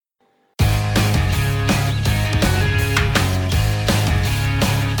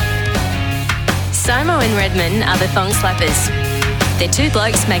Somo and Redmond are the Thong Slappers. They're two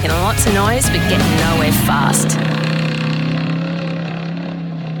blokes making lots of noise but getting nowhere fast.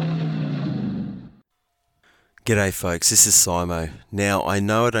 G'day folks, this is Simo. Now, I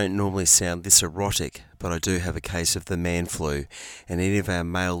know I don't normally sound this erotic, but I do have a case of the man flu, and any of our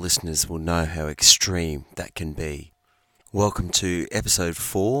male listeners will know how extreme that can be. Welcome to episode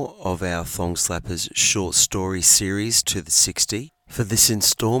 4 of our Thong Slappers short story series to the 60. For this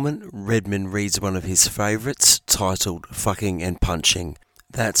instalment, Redmond reads one of his favourites, titled Fucking and Punching.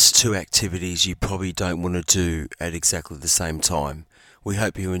 That's two activities you probably don't want to do at exactly the same time. We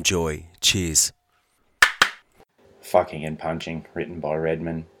hope you enjoy. Cheers. Fucking and Punching, written by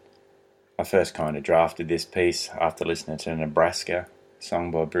Redmond. I first kind of drafted this piece after listening to Nebraska,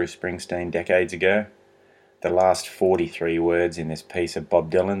 sung by Bruce Springsteen decades ago. The last 43 words in this piece are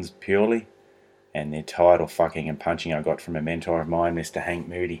Bob Dylan's purely, and the title Fucking and Punching I got from a mentor of mine, Mr. Hank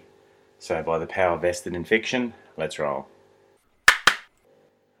Moody. So by the power vested in fiction, let's roll.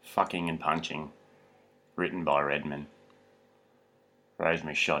 Fucking and Punching, written by Redmond.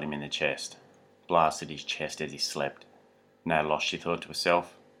 Rosemary shot him in the chest, blasted his chest as he slept. No loss, she thought to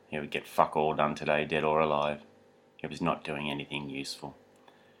herself. He would get fuck all done today, dead or alive. He was not doing anything useful.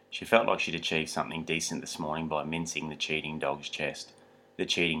 She felt like she'd achieved something decent this morning by mincing the cheating dog's chest. The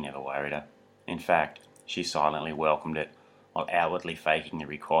cheating never worried her. In fact, she silently welcomed it, while outwardly faking the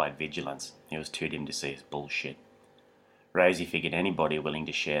required vigilance. He was too dim to see his bullshit. Rosie figured anybody willing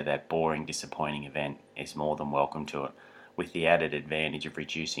to share that boring, disappointing event is more than welcome to it, with the added advantage of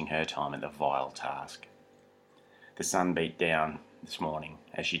reducing her time at the vile task. The sun beat down this morning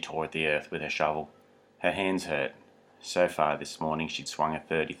as she tore at the earth with her shovel. Her hands hurt. So far this morning she'd swung a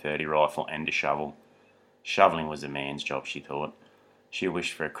 30-30 rifle and a shovel. Shoveling was a man's job, she thought. She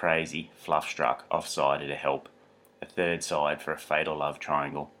wished for a crazy, fluff-struck offsider to help, a third side for a fatal love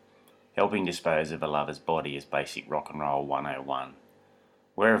triangle. Helping dispose of a lover's body is basic rock and roll 101.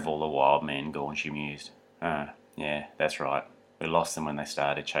 Where have all the wild men gone, she mused. Yeah, that's right. We lost them when they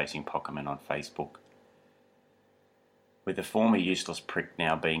started chasing Pokemon on Facebook. With the former useless prick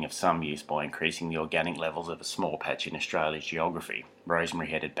now being of some use by increasing the organic levels of a small patch in Australia's geography,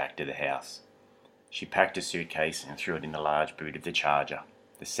 Rosemary headed back to the house. She packed a suitcase and threw it in the large boot of the Charger,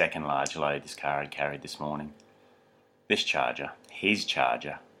 the second large load this car had carried this morning. This Charger, his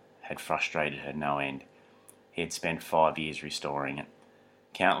Charger, had frustrated her no end. He had spent 5 years restoring it.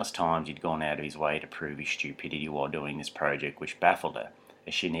 Countless times he'd gone out of his way to prove his stupidity while doing this project, which baffled her,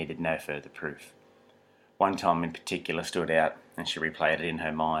 as she needed no further proof. One time in particular stood out, and she replayed it in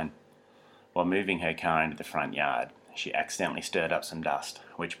her mind. While moving her car into the front yard, she accidentally stirred up some dust,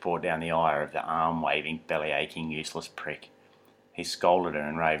 which poured down the ire of the arm-waving, belly-aching, useless prick. He scolded her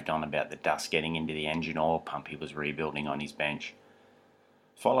and raved on about the dust getting into the engine oil pump he was rebuilding on his bench.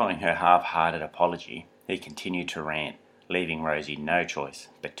 Following her half-hearted apology, he continued to rant, leaving Rosie no choice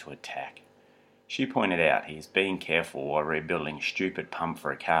but to attack. She pointed out he is being careful while rebuilding a stupid pump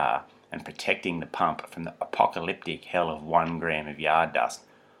for a car and protecting the pump from the apocalyptic hell of 1 gram of yard dust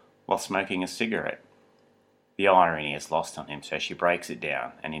while smoking a cigarette. The irony is lost on him, so she breaks it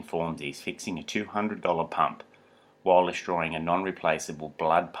down and informs he's fixing a $200 pump while destroying a non-replaceable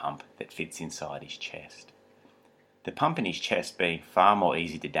blood pump that fits inside his chest. The pump in his chest being far more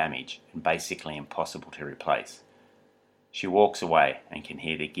easy to damage and basically impossible to replace. She walks away and can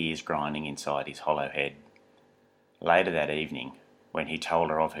hear the gears grinding inside his hollow head. Later that evening, when he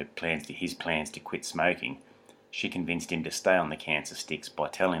told her of his plans to quit smoking, she convinced him to stay on the cancer sticks by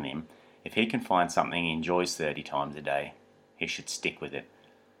telling him if he can find something he enjoys 30 times a day, he should stick with it,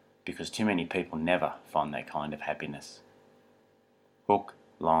 because too many people never find that kind of happiness. Hook,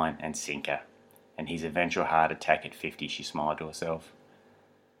 line and sinker, and his eventual heart attack at 50, she smiled to herself.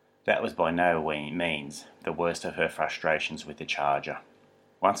 That was by no means the worst of her frustrations with the Charger.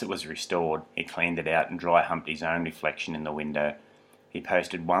 Once it was restored, he cleaned it out and dry humped his own reflection in the window. He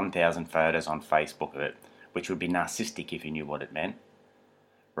posted 1,000 photos on Facebook of it, which would be narcissistic if he knew what it meant.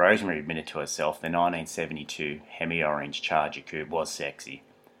 Rosemary admitted to herself the 1972 Hemi-Orange Charger Coupe was sexy.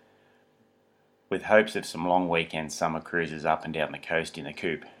 With hopes of some long weekend summer cruises up and down the coast in the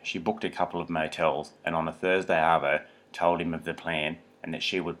coupe, she booked a couple of motels and on a Thursday arvo told him of the plan and that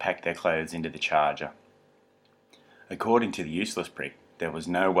she would pack their clothes into the Charger. According to the useless prick, there was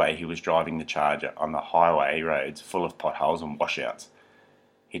no way he was driving the Charger on the highway roads full of potholes and washouts.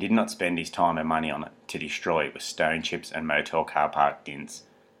 He did not spend his time and money on it to destroy it with stone chips and motel car park dins.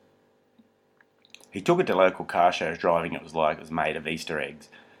 He took it to local car shows driving it was like it was made of Easter eggs,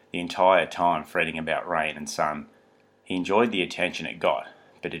 the entire time fretting about rain and sun. He enjoyed the attention it got,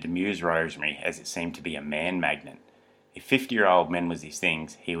 but it amused Rosemary as it seemed to be a man magnet. If 50-year-old men was his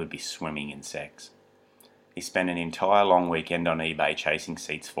things, he would be swimming in sex. He spent an entire long weekend on eBay chasing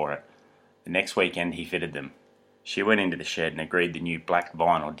seats for it. The next weekend he fitted them. She went into the shed and agreed the new black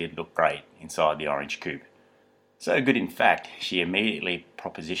vinyl did look great inside the orange coupe. So good in fact, she immediately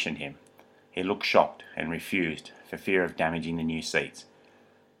propositioned him. He looked shocked and refused for fear of damaging the new seats.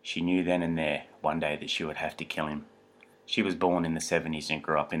 She knew then and there, one day, that she would have to kill him. She was born in the 70s and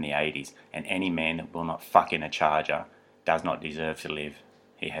grew up in the 80s, and any man that will not fuck in a Charger does not deserve to live.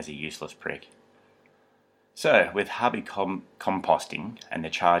 He has a useless prick. So, with hubby composting and the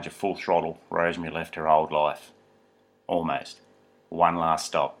Charger full throttle, Rosemary left her old life. Almost. One last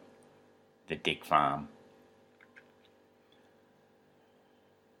stop. The Dick Farm.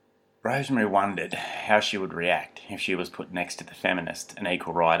 Rosemary wondered how she would react if she was put next to the feminist and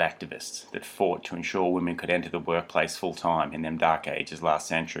equal right activists that fought to ensure women could enter the workplace full-time in them dark ages last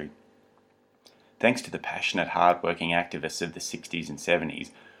century. Thanks to the passionate, hard-working activists of the 60s and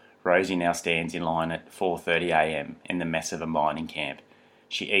 70s, Rosie now stands in line at 4:30 a.m. in the mess of a mining camp.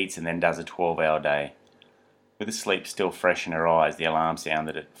 She eats and then does a 12-hour day. With the sleep still fresh in her eyes, the alarm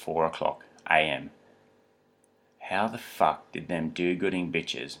sounded at 4 o'clock a.m. How the fuck did them do-gooding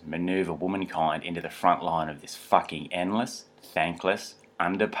bitches manoeuvre womankind into the front line of this fucking endless, thankless,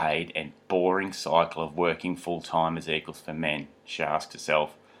 underpaid and boring cycle of working full-time as equals for men, she asked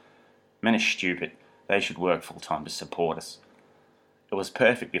herself. Men are stupid. They should work full-time to support us. It was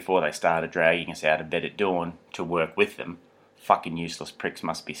perfect before they started dragging us out of bed at dawn to work with them. Fucking useless pricks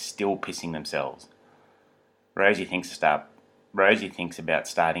must be still pissing themselves. Rosie thinks about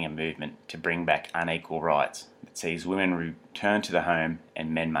starting a movement to bring back unequal rights that sees women return to the home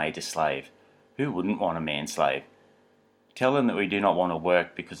and men made to slave. Who wouldn't want a man slave? Tell them that we do not want to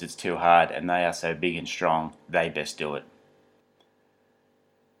work because it's too hard and they are so big and strong, they best do it.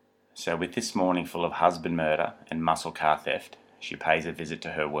 So with this morning full of husband murder and muscle car theft, she pays a visit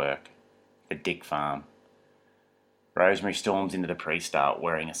to her work, the Dick Farm. Rosemary storms into the pre-start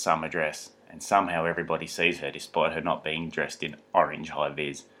wearing a summer dress, and somehow everybody sees her despite her not being dressed in orange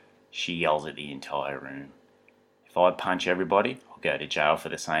high-vis. She yells at the entire room. If I punch everybody, I'll go to jail for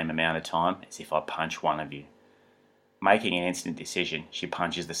the same amount of time as if I punch one of you. Making an instant decision, she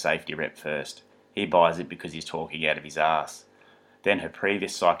punches the safety rep first. He buys it because he's talking out of his ass. Then her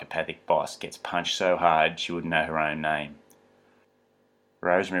previous psychopathic boss gets punched so hard she wouldn't know her own name.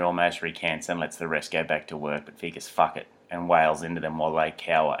 Rosemary almost recants and lets the rest go back to work, but figures fuck it and wails into them while they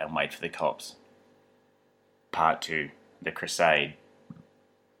cower and wait for the cops. Part 2. The Crusade.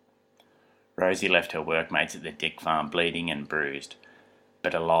 Rosie left her workmates at the Dick Farm bleeding and bruised,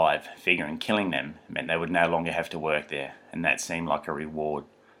 but alive, figuring killing them meant they would no longer have to work there, and that seemed like a reward.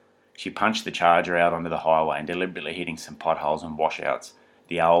 She punched the Charger out onto the highway and deliberately hitting some potholes and washouts.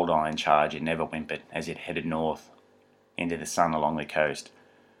 The old iron Charger never whimpered as it headed north into the sun along the coast.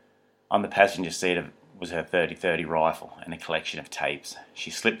 On the passenger seat was her .30-30 rifle and a collection of tapes. She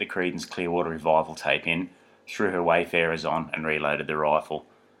slipped the Creedence Clearwater Revival tape in, threw her Wayfarers on and reloaded the rifle,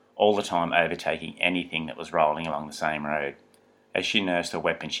 all the time overtaking anything that was rolling along the same road. As she nursed her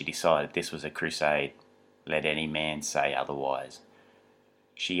weapon, she decided this was a crusade. Let any man say otherwise.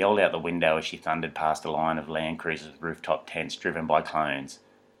 She yelled out the window as she thundered past a line of Land Cruisers with rooftop tents driven by clones.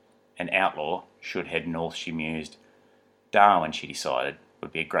 An outlaw should head north, she mused. Darwin, she decided,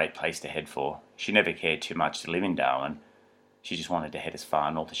 would be a great place to head for. She never cared too much to live in Darwin. She just wanted to head as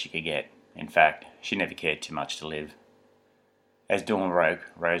far north as she could get. In fact, she never cared too much to live. As dawn broke,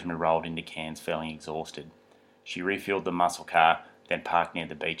 Rosemary rolled into Cairns feeling exhausted. She refueled the muscle car, then parked near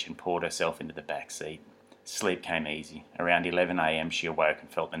the beach and poured herself into the back seat. Sleep came easy. Around 11 a.m. she awoke and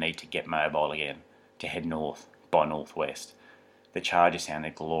felt the need to get mobile again, to head north, by northwest. The Charger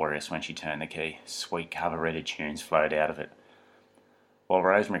sounded glorious when she turned the key. Sweet carburetted tunes flowed out of it. While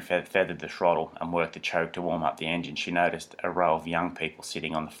Rosemary feathered the throttle and worked the choke to warm up the engine, she noticed a row of young people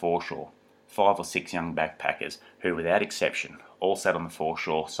sitting on the foreshore. 5 or 6 young backpackers who, without exception, all sat on the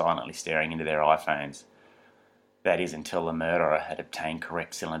foreshore silently staring into their iPhones. That is, until the murderer had obtained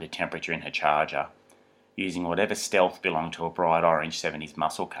correct cylinder temperature in her Charger. Using whatever stealth belonged to a bright orange 70s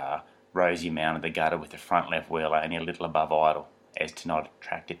muscle car, Rosie mounted the gutter with the front left wheel only a little above idle, as to not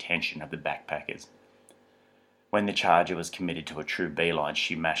attract attention of the backpackers. When the Charger was committed to a true beeline,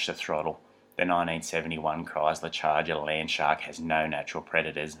 she mashed the throttle. The 1971 Chrysler Charger Landshark has no natural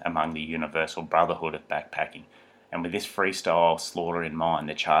predators among the universal brotherhood of backpacking, and with this freestyle slaughter in mind,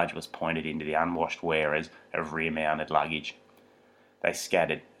 the Charger was pointed into the unwashed wearers of rear-mounted luggage. They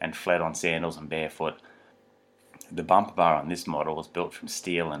scattered and fled on sandals and barefoot. The bumper bar on this model was built from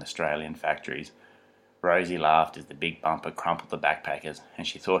steel in Australian factories. Rosie laughed as the big bumper crumpled the backpackers, and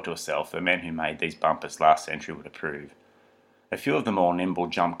she thought to herself the men who made these bumpers last century would approve. A few of them all nimble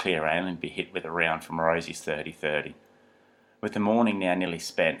jump clear and be hit with a round from Rosie's 30-30. With the morning now nearly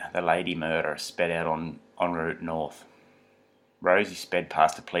spent, the lady murderer sped out en route north. Rosie sped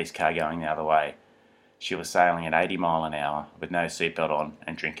past a police car going the other way. She was sailing at 80 miles an hour with no seatbelt on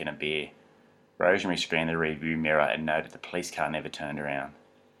and drinking a beer. Rosemary scanned the rearview mirror and noted the police car never turned around.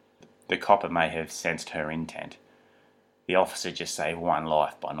 The copper may have sensed her intent. The officer just saved one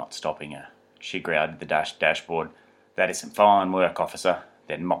life by not stopping her. She growled at the dashboard, "That is some fine work, officer,"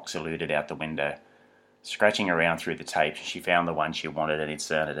 then mock saluted out the window. Scratching around through the tape, she found the one she wanted and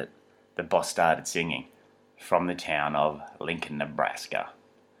inserted it. The boss started singing, "From the town of Lincoln, Nebraska."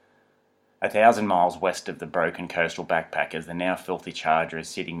 1,000 miles west of the broken coastal backpackers, the now filthy Charger is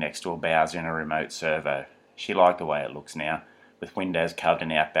sitting next to a Bowser in a remote servo. She liked the way it looks now, with windows covered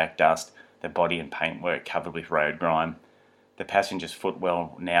in outback dust, the body and paintwork covered with road grime, the passenger's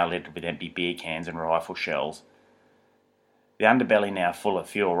footwell now littered with empty beer cans and rifle shells. The underbelly now full of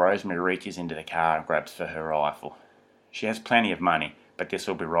fuel, Rosemary reaches into the car and grabs for her rifle. She has plenty of money, but this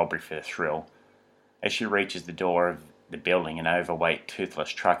will be robbery for the thrill. As she reaches the door of the building, an overweight,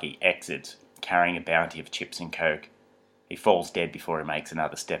 toothless truckie exits, carrying a bounty of chips and coke. He falls dead before he makes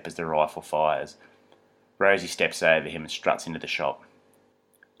another step as the rifle fires. Rosie steps over him and struts into the shop.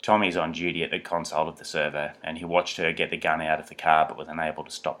 Tommy is on duty at the console of the servo, and he watched her get the gun out of the car but was unable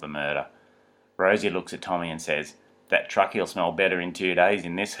to stop the murder. Rosie looks at Tommy and says, "That truckie'll smell better in 2 days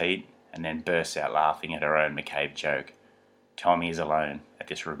in this heat," and then bursts out laughing at her own macabre joke. Tommy is alone at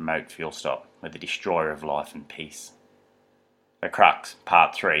this remote fuel stop with the destroyer of life and peace. The Crux,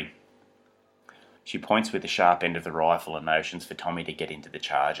 Part 3. She points with the sharp end of the rifle and motions for Tommy to get into the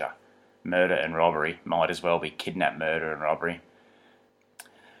Charger. Murder and robbery might as well be kidnap, murder and robbery.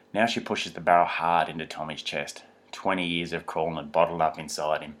 Now she pushes the barrel hard into Tommy's chest. 20 years of crawling had bottled up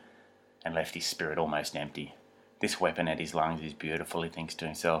inside him and left his spirit almost empty. This weapon at his lungs is beautiful, he thinks to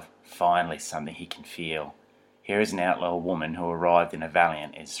himself. Finally something he can feel. Here is an outlaw woman who arrived in a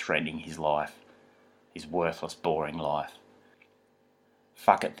Valiant and is threatening his life. His worthless, boring life.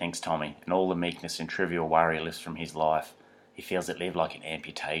 Fuck it, thinks Tommy, and all the meekness and trivial worry lifts from his life. He feels it live like an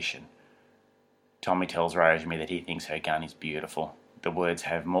amputation. Tommy tells Rosemary that he thinks her gun is beautiful. The words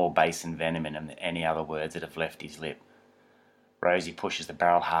have more bass and venom in them than any other words that have left his lip. Rosie pushes the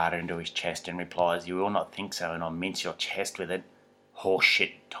barrel harder into his chest and replies, "You will not think so, and I'll mince your chest with it." "Horse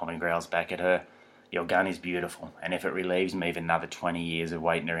shit," Tommy growls back at her. "Your gun is beautiful, and if it relieves me of another 20 years of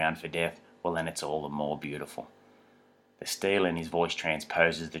waiting around for death, well then it's all the more beautiful." The steel in his voice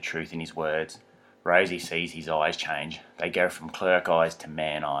transposes the truth in his words. Rosie sees his eyes change. They go from clerk eyes to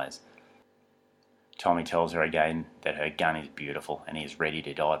man eyes. Tommy tells her again that her gun is beautiful and he is ready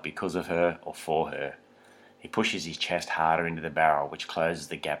to die because of her or for her. He pushes his chest harder into the barrel, which closes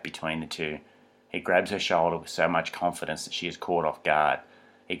the gap between the two. He grabs her shoulder with so much confidence that she is caught off guard.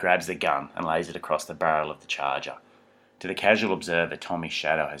 He grabs the gun and lays it across the barrel of the Charger. To the casual observer, Tommy's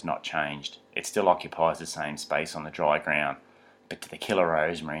shadow has not changed. It still occupies the same space on the dry ground. But to the killer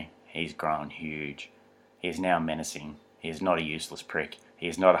Rosemary, he's grown huge. He is now menacing. He is not a useless prick. He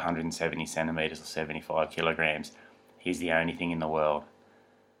is not 170 centimetres or 75 kilograms. He is the only thing in the world.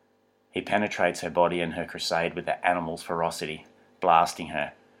 He penetrates her body and her crusade with the animal's ferocity, blasting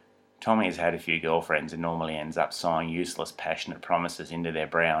her. Tommy has had a few girlfriends and normally ends up sighing useless, passionate promises into their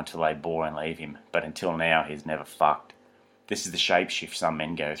brow until they bore and leave him, but until now he's never fucked. This is the shapeshift some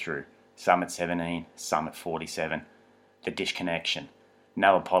men go through, some at 17, some at 47. The disconnection.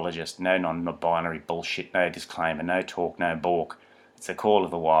 No apologist, no non-binary bullshit, no disclaimer, no talk, no balk. It's the call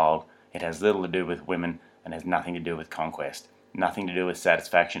of the wild. It has little to do with women and has nothing to do with conquest. Nothing to do with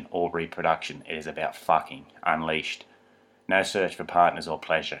satisfaction or reproduction. It is about fucking, unleashed. No search for partners or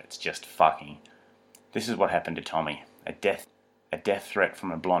pleasure, it's just fucking. This is what happened to Tommy. A death threat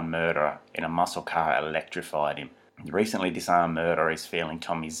from a blonde murderer in a muscle car electrified him. The recently disarmed murderer is feeling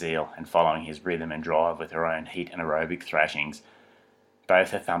Tommy's zeal and following his rhythm and drive with her own heat and aerobic thrashings.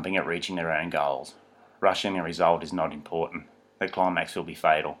 Both are thumping at reaching their own goals. Rushing the result is not important. The climax will be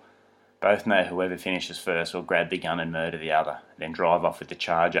fatal. Both know whoever finishes first will grab the gun and murder the other, then drive off with the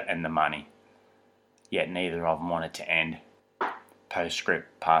Charger and the money. Yet neither of them wanted to end.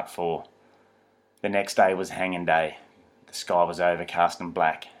 Postscript, Part 4. The next day was hanging day. The sky was overcast and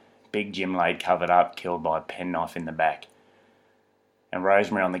black. Big Jim laid covered up, killed by a penknife in the back. And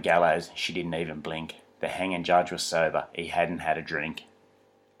Rosemary on the gallows, she didn't even blink. The hanging judge was sober. He hadn't had a drink.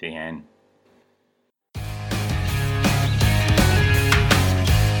 The end.